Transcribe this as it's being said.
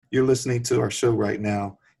You're listening to our show right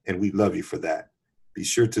now, and we love you for that. Be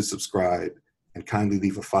sure to subscribe and kindly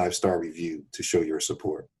leave a 5-star review to show your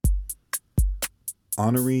support.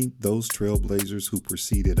 Honoring those trailblazers who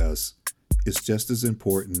preceded us is just as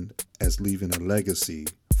important as leaving a legacy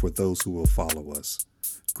for those who will follow us.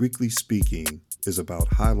 Greekly Speaking is about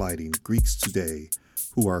highlighting Greeks today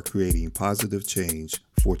who are creating positive change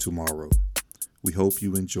for tomorrow. We hope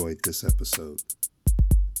you enjoyed this episode.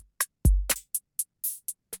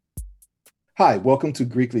 Hi, welcome to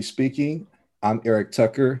Greekly Speaking. I'm Eric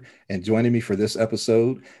Tucker, and joining me for this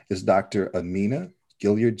episode is Dr. Amina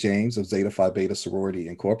Gilliard-James of Zeta Phi Beta Sorority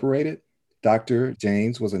Incorporated. Dr.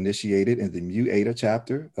 James was initiated in the Mu Eta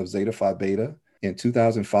chapter of Zeta Phi Beta in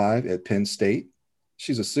 2005 at Penn State.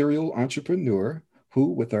 She's a serial entrepreneur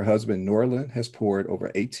who, with her husband Norlin, has poured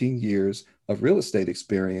over 18 years of real estate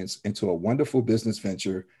experience into a wonderful business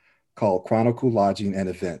venture called Chronicle Lodging and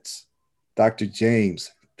Events. Dr.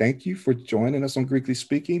 James, thank you for joining us on Greekly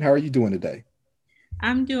Speaking. How are you doing today?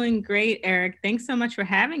 I'm doing great, Eric. Thanks so much for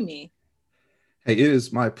having me. Hey, it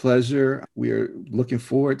is my pleasure. We are looking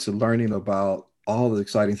forward to learning about all the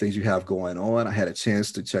exciting things you have going on. I had a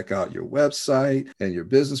chance to check out your website and your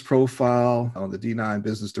business profile on the D9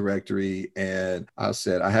 Business Directory. And I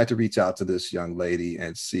said, I had to reach out to this young lady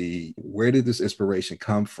and see, where did this inspiration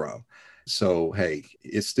come from? So, hey,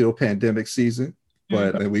 it's still pandemic season,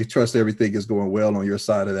 but we trust everything is going well on your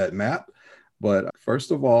side of that map. But first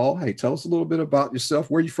of all, hey, tell us a little bit about yourself.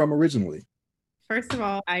 Where are you from originally? First of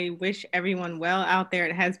all, I wish everyone well out there.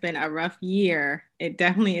 It has been a rough year. It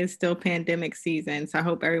definitely is still pandemic season. So I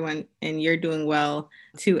hope everyone and you're doing well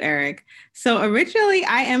too, Eric. So originally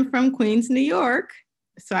I am from Queens, New York.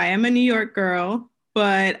 So I am a New York girl,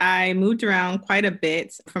 but I moved around quite a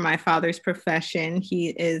bit for my father's profession. He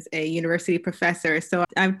is a university professor. So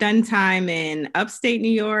I've done time in upstate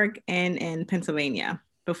New York and in Pennsylvania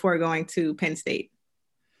before going to Penn State.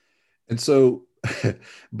 And so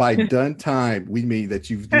by done time, we mean that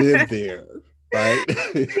you've lived there, right?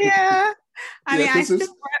 Yeah. I mean,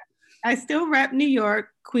 I still rep New York,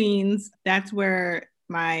 Queens. That's where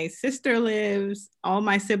my sister lives. All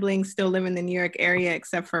my siblings still live in the New York area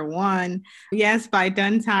except for one. Yes, by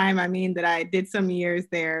done time, I mean that I did some years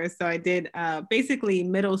there. So I did basically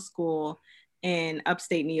middle school in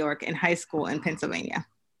upstate New York and high school in Pennsylvania.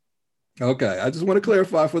 Okay, I just want to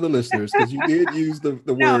clarify for the listeners, because you did use the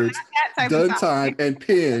words done time and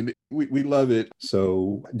pen. We love it.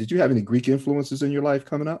 So did you have any Greek influences in your life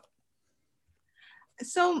coming up?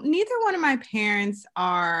 So neither one of my parents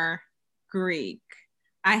are Greek.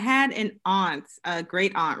 I had an aunt, a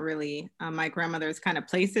great aunt, really. My grandmother's kind of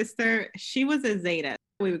play sister. She was a Zeta.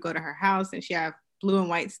 We would go to her house and she had blue and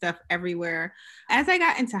white stuff everywhere. As I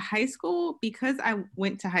got into high school, because I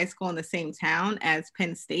went to high school in the same town as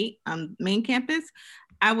Penn State main campus,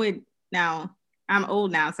 now I'm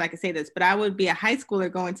old now, so I can say this, but I would be a high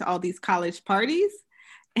schooler going to all these college parties,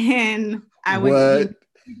 and I would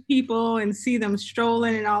people and see them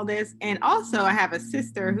strolling and all this. And also I have a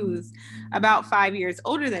sister who's about 5 years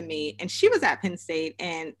older than me, and she was at Penn State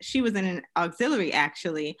and she was in an auxiliary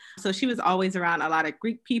actually. So she was always around a lot of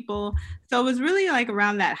Greek people. So it was really like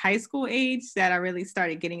around that high school age that I really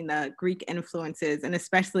started getting the Greek influences, and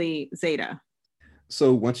especially Zeta.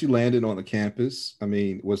 So once you landed on the campus, I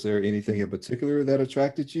mean, was there anything in particular that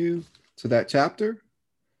attracted you to that chapter?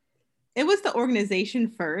 It was the organization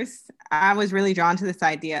first. I was really drawn to this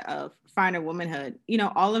idea of finer womanhood. You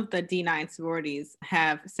know, all of the D9 sororities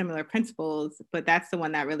have similar principles, but that's the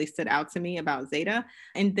one that really stood out to me about Zeta.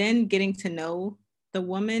 And then getting to know the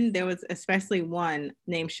woman, there was especially one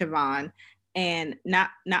named Siobhan, and not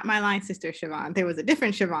my line sister Siobhan. There was a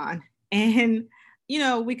different Siobhan. And you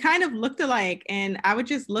know, we kind of looked alike, and I would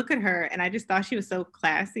just look at her and I just thought she was so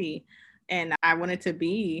classy, and I wanted to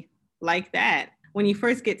be like that. When you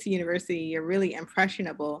first get to university, you're really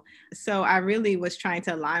impressionable. So I really was trying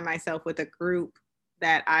to align myself with a group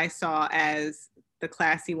that I saw as the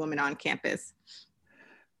classy woman on campus.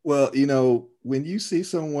 Well, you know, when you see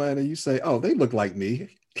someone and you say, oh, they look like me,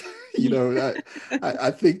 you know,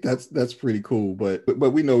 I think that's pretty cool. But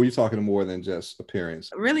we know you're talking more than just appearance.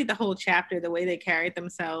 Really, the whole chapter, the way they carried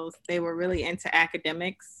themselves, they were really into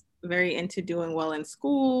academics, very into doing well in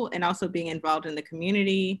school, and also being involved in the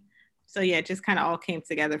community. So yeah, it just kind of all came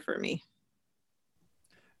together for me.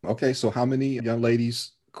 Okay, so how many young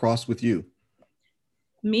ladies crossed with you?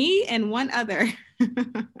 Me and one other.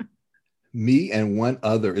 Me and one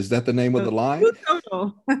other. Is that the name of the line?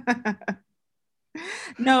 Total.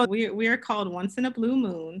 No, we are called Once in a Blue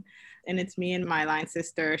Moon, and it's me and my line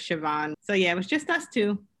sister, Siobhan. So yeah, it was just us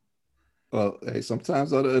two. Well, hey,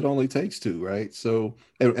 sometimes it only takes two, right? So,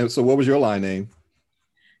 and so what was your line name?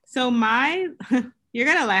 So you're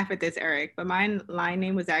going to laugh at this, Eric, but my line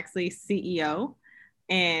name was actually CEO,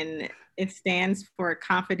 and it stands for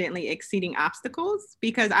confidently exceeding obstacles,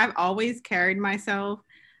 because I've always carried myself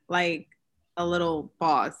like a little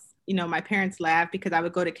boss. You know, my parents laughed because I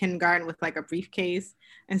would go to kindergarten with like a briefcase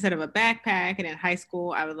instead of a backpack. And in high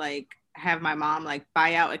school, I would like have my mom like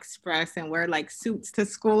buy out Express and wear like suits to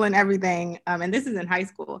school and everything. And this is in high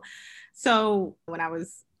school. So when I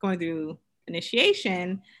was going through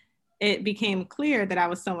initiation, it became clear that I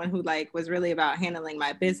was someone who like was really about handling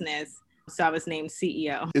my business. So I was named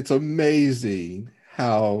CEO. It's amazing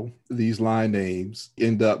how these line names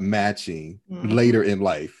end up matching later in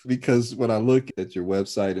life. Because when I look at your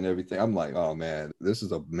website and everything, I'm like, oh man, this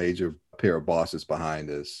is a major pair of bosses behind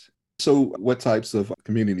this. So what types of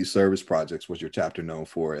community service projects was your chapter known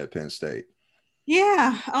for at Penn State?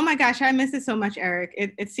 Yeah. Oh my gosh, I miss it so much, Eric.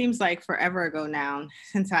 It seems like forever ago now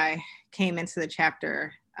since I came into the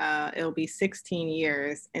chapter. It'll be 16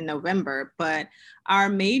 years in November. But our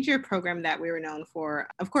major program that we were known for,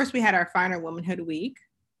 of course, we had our Finer Womanhood Week,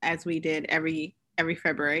 as we did every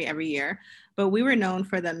February, every year. But we were known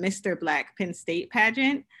for the Mr. Black Penn State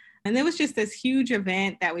pageant. And it was just this huge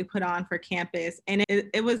event that we put on for campus. And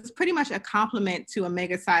it was pretty much a compliment to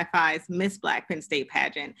Omega Sci-Fi's Miss Black Penn State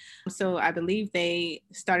pageant. So I believe they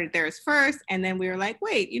started theirs first. And then we were like,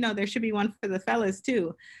 wait, you know, there should be one for the fellas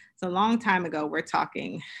too. So a long time ago, we're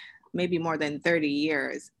talking maybe more than 30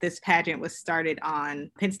 years, this pageant was started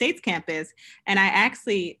on Penn State's campus. And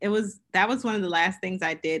that was one of the last things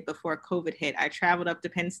I did before COVID hit. I traveled up to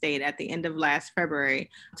Penn State at the end of last February,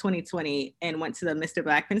 2020, and went to the Mr.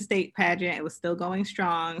 Black Penn State pageant. It was still going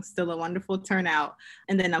strong, still a wonderful turnout.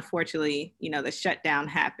 And then unfortunately, you know, the shutdown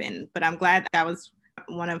happened. But I'm glad that was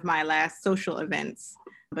one of my last social events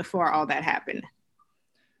before all that happened.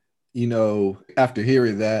 You know, after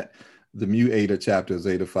hearing that, the Mu Eta chapter of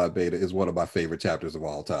Zeta Phi Beta is one of my favorite chapters of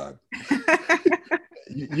all time.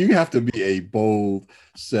 You have to be a bold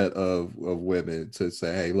set of women to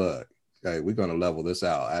say, hey, look, hey, we're going to level this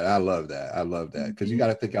out. I love that. I love that. Because you got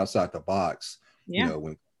to think outside the box, you know,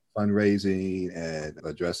 when fundraising and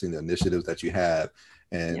addressing the initiatives that you have.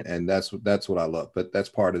 And that's what I love. But that's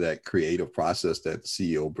part of that creative process that the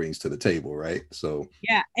CEO brings to the table, right? So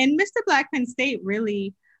yeah. And Mr. Black Penn State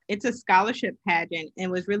really, it's a scholarship pageant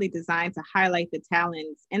and was really designed to highlight the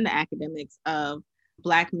talents and the academics of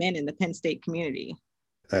Black men in the Penn State community.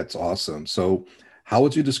 That's awesome. So how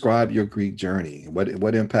would you describe your Greek journey?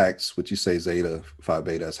 What impacts would you say Zeta Phi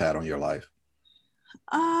Beta has had on your life?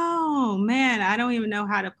 Oh man, I don't even know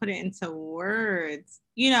how to put it into words.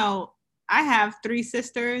 You know, I have 3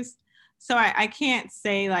 sisters, so I can't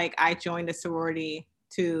say like I joined a sorority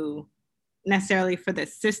to necessarily for the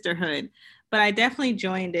sisterhood, but I definitely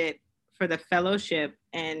joined it for the fellowship.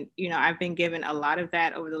 And, you know, I've been given a lot of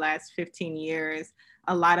that over the last 15 years,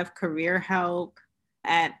 a lot of career help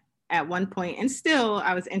at one point. And still,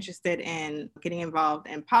 I was interested in getting involved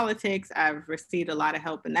in politics. I've received a lot of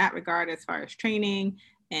help in that regard as far as training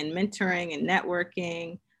and mentoring and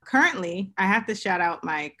networking. Currently, I have to shout out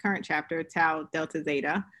my current chapter, Tau Delta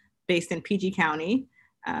Zeta, based in PG County.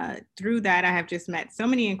 Through that, I have just met so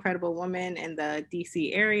many incredible women in the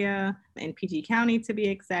DC area, in PG County to be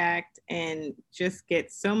exact, and just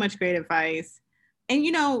get so much great advice. And,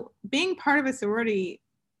 you know, being part of a sorority,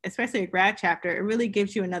 especially a grad chapter, it really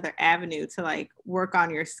gives you another avenue to like work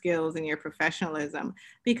on your skills and your professionalism,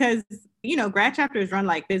 because, you know, grad chapters run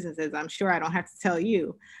like businesses. I'm sure I don't have to tell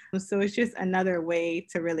you. So it's just another way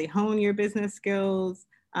to really hone your business skills,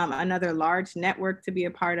 another large network to be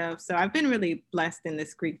a part of. So I've been really blessed in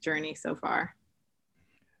this Greek journey so far.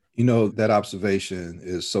 You know, that observation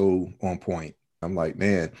is so on point. I'm like,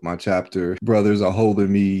 man, my chapter brothers are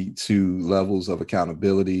holding me to levels of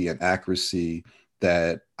accountability and accuracy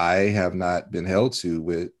that I have not been held to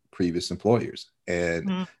with previous employers.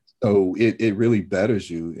 And so it really betters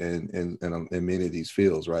you in many of these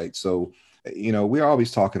fields, right? So, you know, we're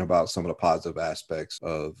always talking about some of the positive aspects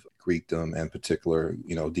of Greekdom, and particular,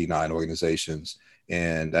 you know, D9 organizations.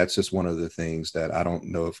 And that's just one of the things that I don't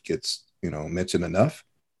know if gets, you know, mentioned enough.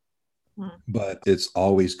 But it's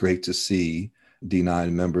always great to see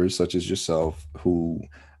D9 members such as yourself who,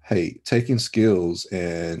 hey, taking skills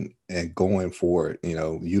and going for it, you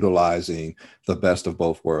know, utilizing the best of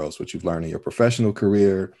both worlds, what you've learned in your professional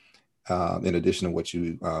career, in addition to what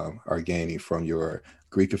you are gaining from your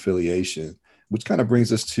Greek affiliation, which kind of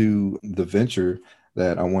brings us to the venture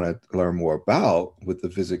that I want to learn more about with the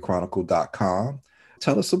visitchronicle.com.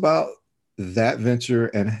 Tell us about that venture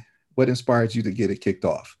and what inspired you to get it kicked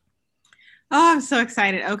off. Oh, I'm so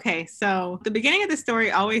excited. Okay, so the beginning of the story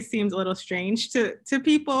always seems a little strange to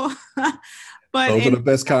people, But Those are the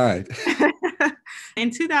best kind.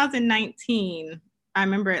 in 2019, I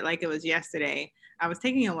remember it like it was yesterday. I was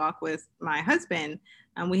taking a walk with my husband,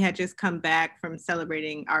 and we had just come back from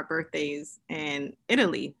celebrating our birthdays in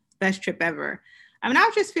Italy. Best trip ever. I mean, I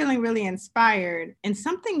was just feeling really inspired, and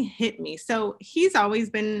something hit me. So he's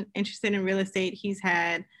always been interested in real estate. He's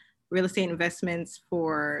had real estate investments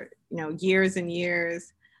for, years and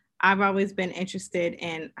years. I've always been interested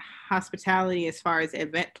in hospitality as far as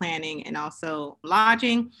event planning and also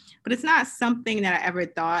lodging, but it's not something that I ever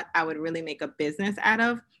thought I would really make a business out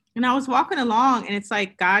of. And I was walking along, and it's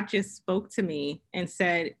like God just spoke to me and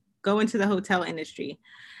said, go into the hotel industry.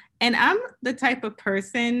 And I'm the type of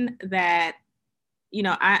person that,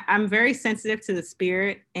 I'm very sensitive to the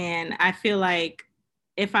spirit. And I feel like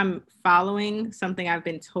if I'm following something I've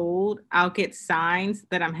been told, I'll get signs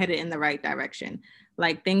that I'm headed in the right direction.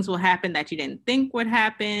 Like things will happen that you didn't think would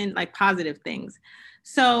happen, like positive things.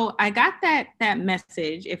 So I got that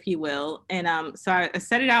message, if you will. And so I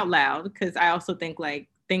said it out loud, because I also think like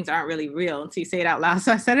things aren't really real until you say it out loud.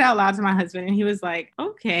 So I said it out loud to my husband, and he was like,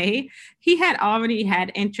 okay. He had already had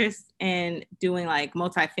interest in doing like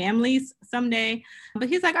multifamilies someday, but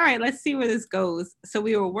he's like, all right, let's see where this goes. So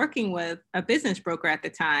we were working with a business broker at the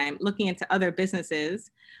time, looking into other businesses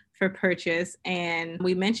for purchase. And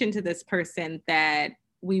we mentioned to this person that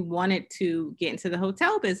we wanted to get into the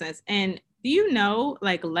hotel business. And do you know,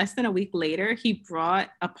 like less than a week later, he brought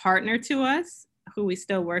a partner to us who we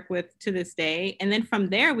still work with to this day. And then from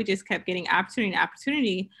there, we just kept getting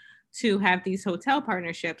opportunity to have these hotel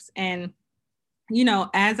partnerships. And,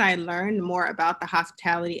 as I learned more about the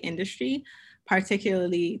hospitality industry,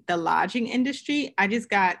 particularly the lodging industry,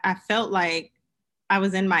 I felt like I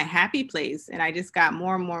was in my happy place, and I just got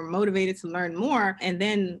more and more motivated to learn more. And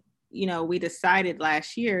then, we decided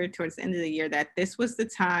last year, towards the end of the year, that this was the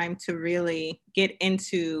time to really get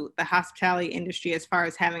into the hospitality industry as far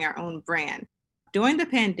as having our own brand. During the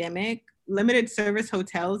pandemic, limited service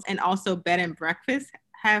hotels and also bed and breakfast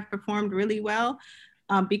have performed really well,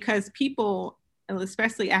 because people,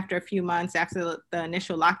 especially after a few months after the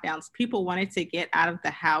initial lockdowns, people wanted to get out of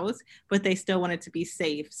the house, but they still wanted to be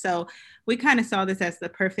safe. So we kind of saw this as the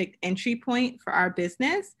perfect entry point for our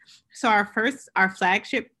business. So our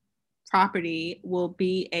flagship property will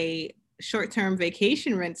be a short-term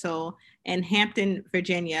vacation rental in Hampton,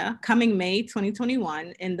 Virginia, coming May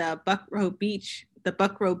 2021 in the Buckrow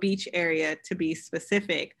Beach area, to be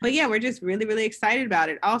specific. But yeah, we're just really, really excited about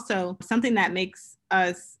it. Also, something that makes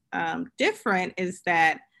us different is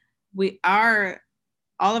that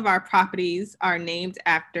all of our properties are named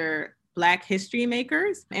after Black history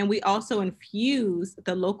makers. And we also infuse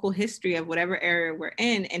the local history of whatever area we're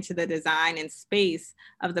in into the design and space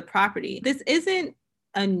of the property. This isn't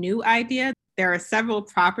a new idea. There are several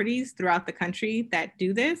properties throughout the country that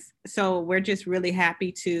do this. So we're just really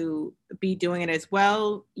happy to be doing it as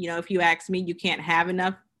well. If you ask me, you can't have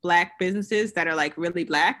enough Black businesses that are like really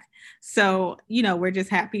Black. So, we're just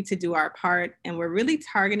happy to do our part. And we're really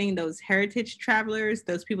targeting those heritage travelers,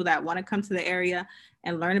 those people that want to come to the area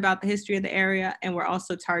and learn about the history of the area. And we're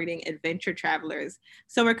also targeting adventure travelers.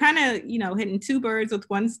 So we're kind of, hitting two birds with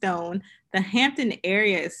one stone. The Hampton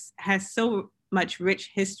area has so much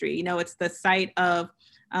rich history. It's the site of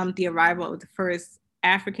the arrival of the first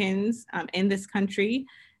Africans in this country.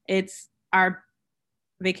 Our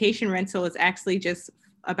vacation rental is actually just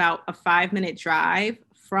about a 5-minute drive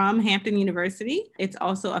from Hampton University. It's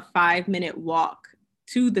also a 5-minute walk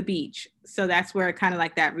to the beach. So that's where kind of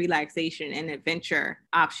like that relaxation and adventure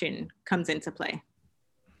option comes into play.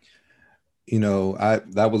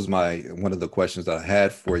 That was one of the questions that I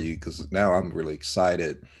had for you, because now I'm really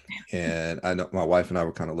excited. And I know my wife and I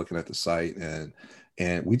were kind of looking at the site,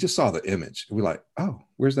 and we just saw the image. We're like, oh,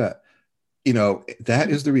 where's that? That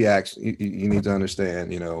is the reaction. You need to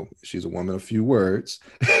understand, she's a woman of few words,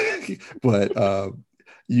 but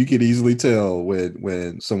you can easily tell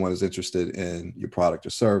when someone is interested in your product or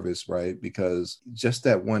service, right? Because just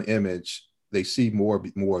that one image, they see more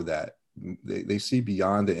of that. They see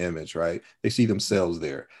beyond the image, right? They see themselves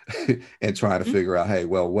there and trying to figure out, hey,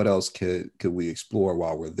 well, what else could we explore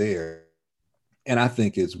while we're there? And I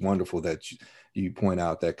think it's wonderful that you point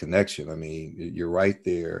out that connection. I mean, you're right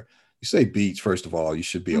there. You say beach, first of all, you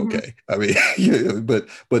should be okay. I mean, but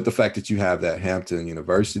the fact that you have that Hampton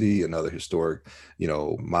University, another historic,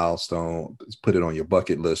 milestone, put it on your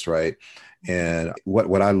bucket list, right? And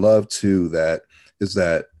what I love too is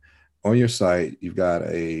that on your site, you've got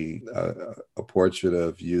a portrait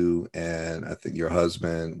of you and I think your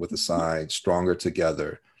husband with a sign, "Stronger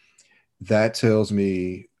Together." That tells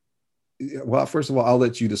me, well, first of all, I'll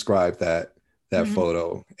let you describe that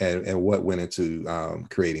photo and what went into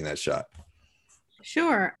creating that shot.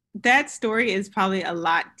 Sure. That story is probably a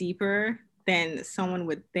lot deeper than someone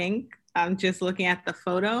would think. I'm just looking at the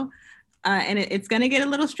photo. And it's going to get a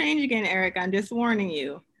little strange again, Eric. I'm just warning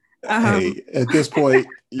you. Um, Hey, at this point,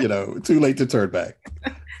 too late to turn back.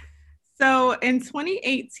 so in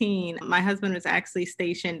 2018, my husband was actually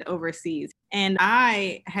stationed overseas, and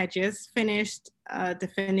I had just finished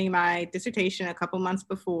defending my dissertation a couple months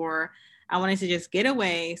before. I wanted to just get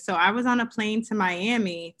away. So I was on a plane to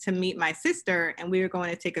Miami to meet my sister, and we were going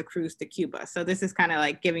to take a cruise to Cuba. So this is kind of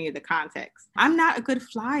like giving you the context. I'm not a good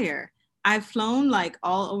flyer. I've flown like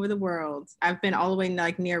all over the world. I've been all the way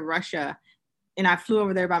like near Russia, and I flew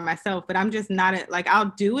over there by myself, but I'm just not like,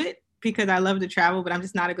 I'll do it because I love to travel, but I'm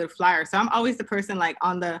just not a good flyer. So I'm always the person like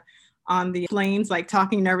on the planes, like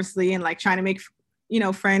talking nervously and like trying to make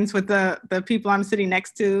friends with the people I'm sitting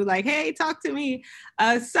next to, like, hey, talk to me.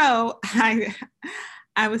 So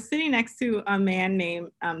I was sitting next to a man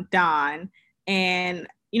named Don, and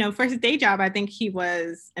for his day job, I think he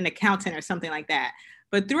was an accountant or something like that.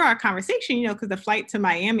 But through our conversation, because the flight to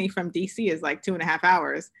Miami from DC is like 2.5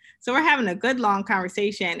 hours. So we're having a good long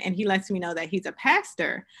conversation, and he lets me know that he's a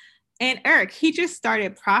pastor. And Eric, he just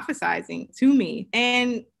started prophesizing to me.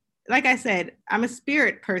 And like I said, I'm a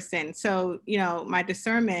spirit person. So, my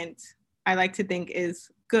discernment, I like to think, is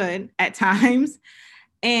good at times.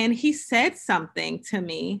 And he said something to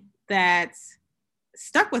me that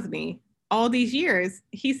stuck with me all these years.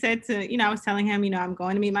 He said I was telling him, I'm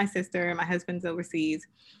going to meet my sister, my husband's overseas.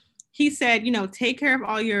 He said, take care of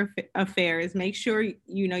all your affairs. Make sure,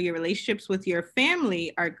 your relationships with your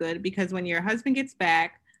family are good, because when your husband gets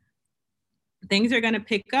back, things are going to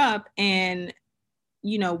pick up, and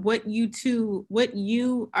what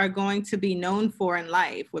you are going to be known for in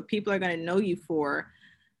life, what people are going to know you for,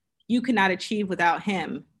 you cannot achieve without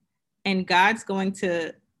him. And God's going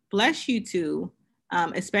to bless you two,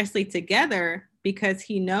 especially together, because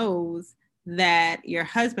he knows that your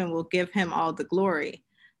husband will give him all the glory.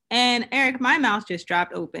 And Eric, my mouth just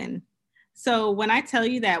dropped open. So when I tell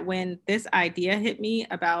you that when this idea hit me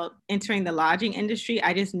about entering the lodging industry,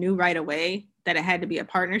 I just knew right away that it had to be a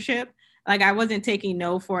partnership. Like, I wasn't taking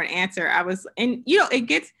no for an answer. I was, and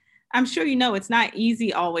I'm sure it's not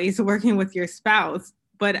easy always working with your spouse,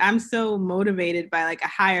 but I'm so motivated by like a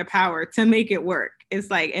higher power to make it work.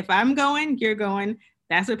 It's like, if I'm going, you're going.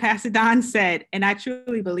 That's what Pastor Don said. And I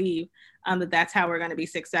truly believe that that's how we're going to be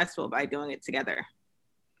successful, by doing it together.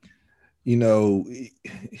 You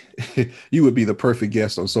would be the perfect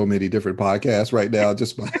guest on so many different podcasts right now,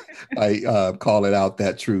 just by calling out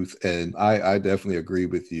that truth. And I definitely agree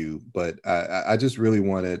with you, but I just really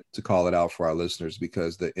wanted to call it out for our listeners,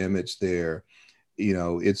 because the image there,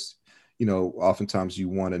 it's, oftentimes you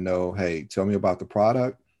want to know, hey, tell me about the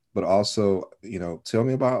product, but also, tell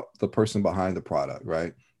me about the person behind the product,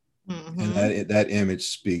 right? And that image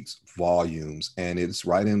speaks volumes, and it's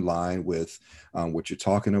right in line with what you're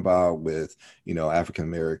talking about with African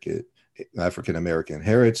American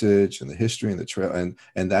heritage and the history and the trail,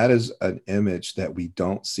 and that is an image that we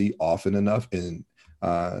don't see often enough in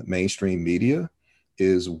mainstream media,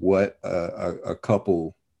 is what a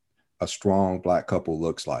strong Black couple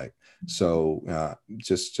looks like. So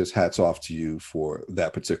just hats off to you for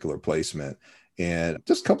that particular placement. And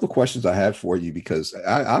just a couple of questions I had for you, because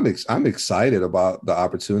I'm excited about the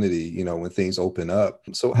opportunity, when things open up.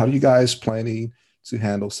 So how are you guys planning to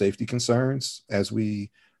handle safety concerns as we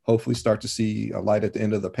hopefully start to see a light at the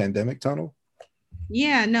end of the pandemic tunnel?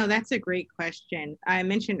 Yeah, no, that's a great question. I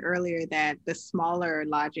mentioned earlier that the smaller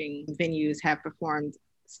lodging venues have performed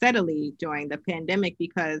steadily during the pandemic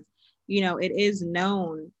because, it is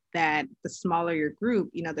known that the smaller your group,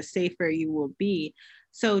 the safer you will be.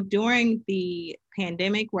 So during the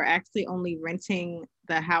pandemic, we're actually only renting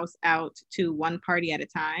the house out to one party at a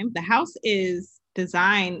time. The house is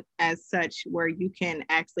designed as such where you can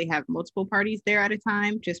actually have multiple parties there at a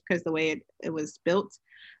time, just because the way it was built.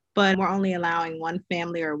 But we're only allowing one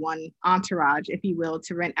family or one entourage, if you will,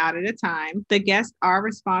 to rent out at a time. The guests are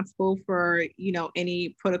responsible for,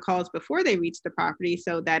 any protocols before they reach the property.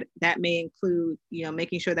 So that may include,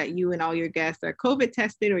 making sure that you and all your guests are COVID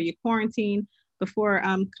tested or you quarantine before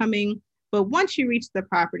coming. But once you reach the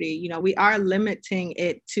property, we are limiting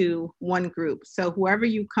it to one group. So whoever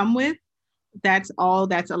you come with, that's all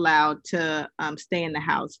that's allowed to stay in the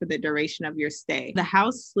house for the duration of your stay. The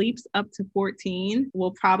house sleeps up to 14.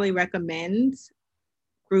 We'll probably recommend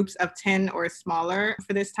groups of 10 or smaller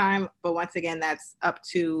for this time. But once again, that's up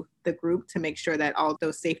to the group to make sure that all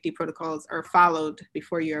those safety protocols are followed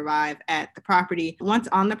before you arrive at the property. Once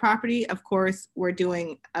on the property, of course, we're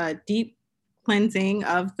doing a deep cleansing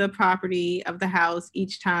of the property, of the house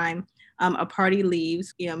each time. a party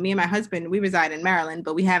leaves, me and my husband, we reside in Maryland,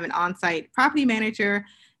 but we have an on-site property manager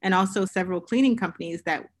and also several cleaning companies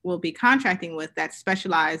that we'll be contracting with that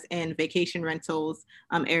specialize in vacation rentals,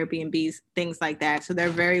 Airbnbs, things like that. So they're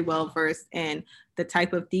very well versed in the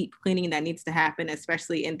type of deep cleaning that needs to happen,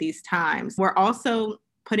 especially in these times. We're also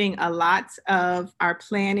putting a lot of our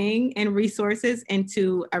planning and resources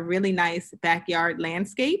into a really nice backyard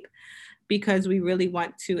landscape because we really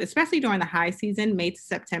want to, especially during the high season, May to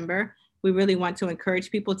September, we really want to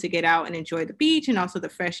encourage people to get out and enjoy the beach and also the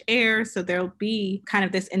fresh air. So there'll be kind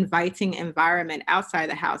of this inviting environment outside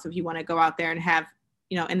the house. If you want to go out there and have,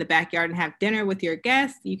 in the backyard and have dinner with your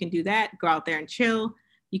guests, you can do that. Go out there and chill.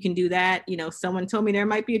 You can do that. Someone told me there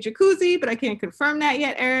might be a jacuzzi, but I can't confirm that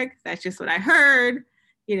yet, Eric. That's just what I heard.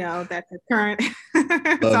 That's the current.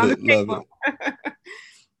 Love it.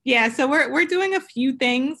 Yeah, so we're doing a few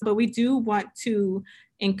things, but we do want to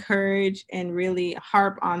encourage and really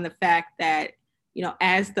harp on the fact that,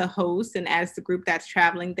 as the host and as the group that's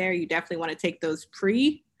traveling there, you definitely want to take those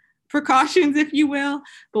precautions, if you will.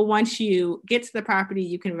 But once you get to the property,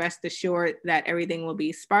 you can rest assured that everything will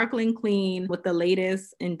be sparkling clean with the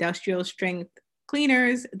latest industrial strength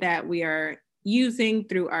cleaners that we are using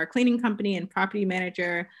through our cleaning company and property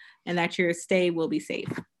manager, and that your stay will be safe.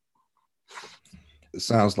 It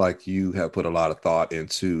sounds like you have put a lot of thought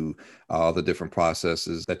into all the different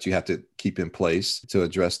processes that you have to keep in place to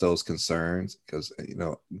address those concerns, because,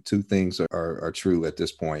 two things are true at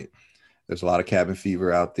this point. There's a lot of cabin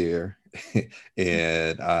fever out there,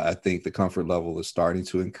 and I think the comfort level is starting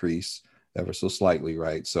to increase ever so slightly,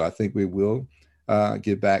 right? So I think we will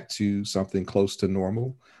get back to something close to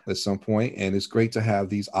normal at some point. And it's great to have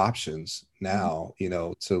these options now,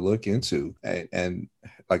 to look into. And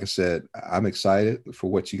like I said, I'm excited for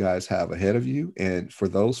what you guys have ahead of you. And for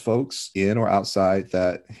those folks in or outside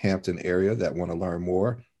that Hampton area that want to learn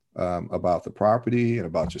more about the property and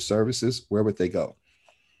about your services, where would they go?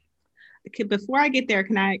 Okay, before I get there,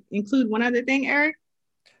 can I include one other thing, Eric?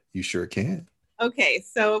 You sure can. Okay,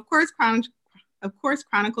 so of course,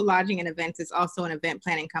 Chronicle Lodging and Events is also an event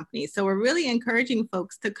planning company. So we're really encouraging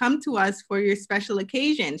folks to come to us for your special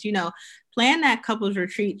occasions. Plan that couples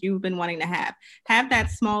retreat you've been wanting to have. Have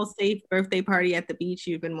that small, safe birthday party at the beach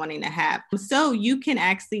you've been wanting to have. So you can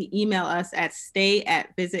actually email us at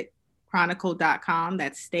stay@visitchronicle.com.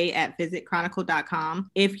 That's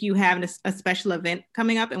stay@visitchronicle.com. If you have a special event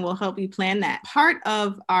coming up, and we'll help you plan that. Part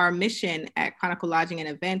of our mission at Chronicle Lodging and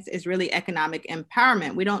Events is really economic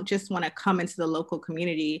empowerment. We don't just want to come into the local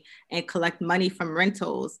community and collect money from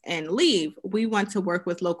rentals and leave. We want to work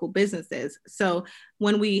with local businesses. So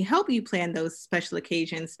when we help you plan those special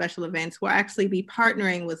occasions, special events, we'll actually be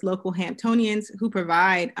partnering with local Hamptonians who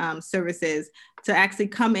provide services to actually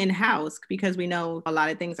come in-house, because we know a lot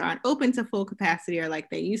of things aren't open to full capacity or like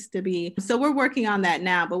they used to be. So we're working on that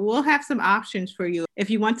now, but we'll have some options for you if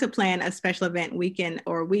you want to plan a special event weekend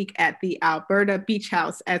or week at the Alberta Beach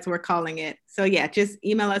House, as we're calling it. So yeah, just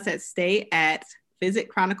email us at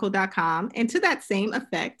stay@visitchronicle.com. And to that same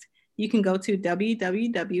effect, you can go to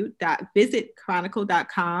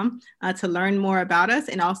www.visitchronicle.com to learn more about us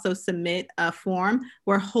and also submit a form.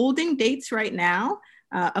 We're holding dates right now.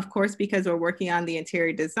 Of course, because we're working on the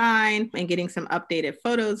interior design and getting some updated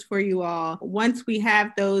photos for you all. Once we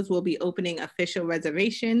have those, we'll be opening official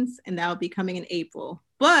reservations, and that will be coming in April.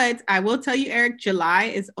 But I will tell you, Eric, July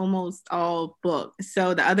is almost all booked.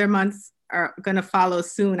 So the other months are going to follow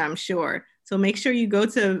soon, I'm sure. So make sure you go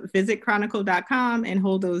to visitchronicle.com and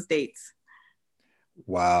hold those dates.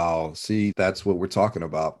 Wow. See, that's what we're talking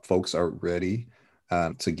about. Folks are ready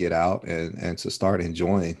to get out and to start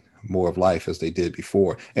enjoying more of life as they did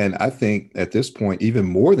before. And I think at this point, even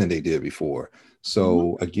more than they did before.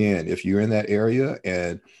 So again, if you're in that area,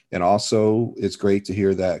 and also it's great to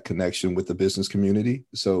hear that connection with the business community.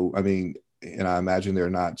 So, I mean, and I imagine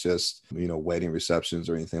they're not just, wedding receptions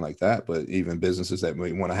or anything like that, but even businesses that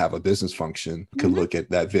may want to have a business function could look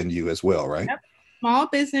at that venue as well, right? Yep. Small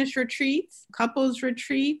business retreats, couples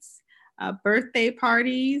retreats, birthday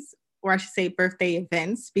parties, or I should say birthday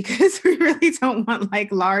events, because we really don't want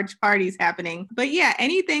like large parties happening. But yeah,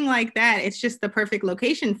 anything like that, it's just the perfect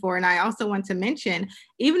location for. And I also want to mention,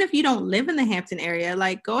 even if you don't live in the Hampton area,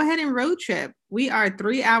 like go ahead and road trip. We are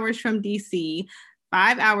 3 hours from DC,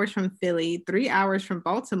 5 hours from Philly, 3 hours from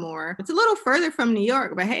Baltimore. It's a little further from New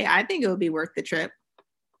York, but hey, I think it would be worth the trip.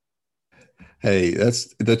 Hey,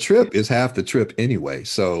 the trip is half the trip anyway.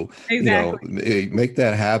 So, exactly. Make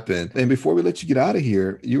that happen. And before we let you get out of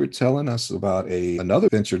here, you were telling us about another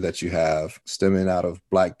venture that you have stemming out of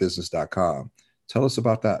blackbusiness.com. Tell us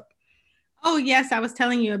about that. Oh, yes. I was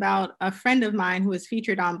telling you about a friend of mine who is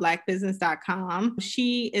featured on blackbusiness.com.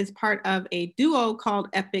 She is part of a duo called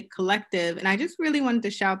Epic Collective. And I just really wanted to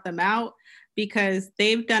shout them out because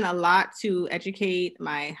they've done a lot to educate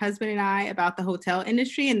my husband and I about the hotel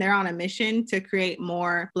industry. And they're on a mission to create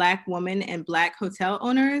more Black women and Black hotel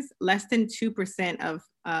owners. Less than 2% of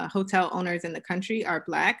hotel owners in the country are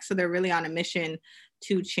Black. So they're really on a mission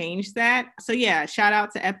to change that. So yeah, shout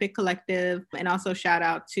out to Epic Collective, and also shout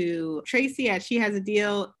out to Tracy at She Has a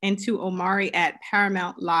Deal, and to Omari at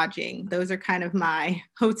Paramount Lodging. Those are kind of my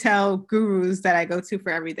hotel gurus that I go to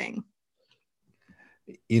for everything.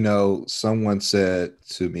 You know, someone said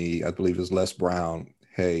to me, I believe it was Les Brown,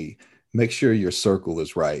 hey, make sure your circle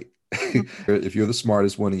is right. If you're the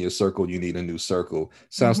smartest one in your circle, you need a new circle.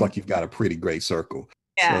 Sounds like you've got a pretty great circle.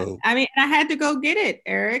 Yeah, So, I mean, I had to go get it,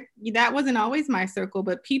 Eric. That wasn't always my circle,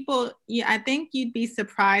 but people, yeah, I think you'd be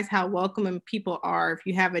surprised how welcoming people are if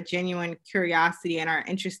you have a genuine curiosity and are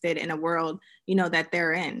interested in a world, that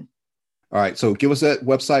they're in. all right. So give us that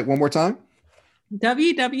website one more time.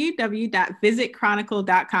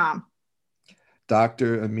 www.visitchronicle.com.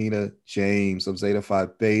 Dr. Amina James of Zeta Phi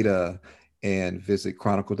Beta and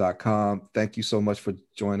visitchronicle.com. Thank you so much for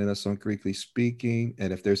joining us on Greekly Speaking.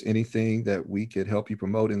 And if there's anything that we could help you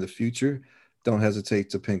promote in the future, don't hesitate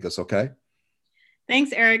to ping us, okay?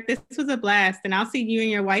 Thanks, Eric. This was a blast. And I'll see you and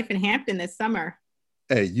your wife in Hampton this summer.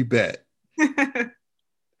 Hey, you bet.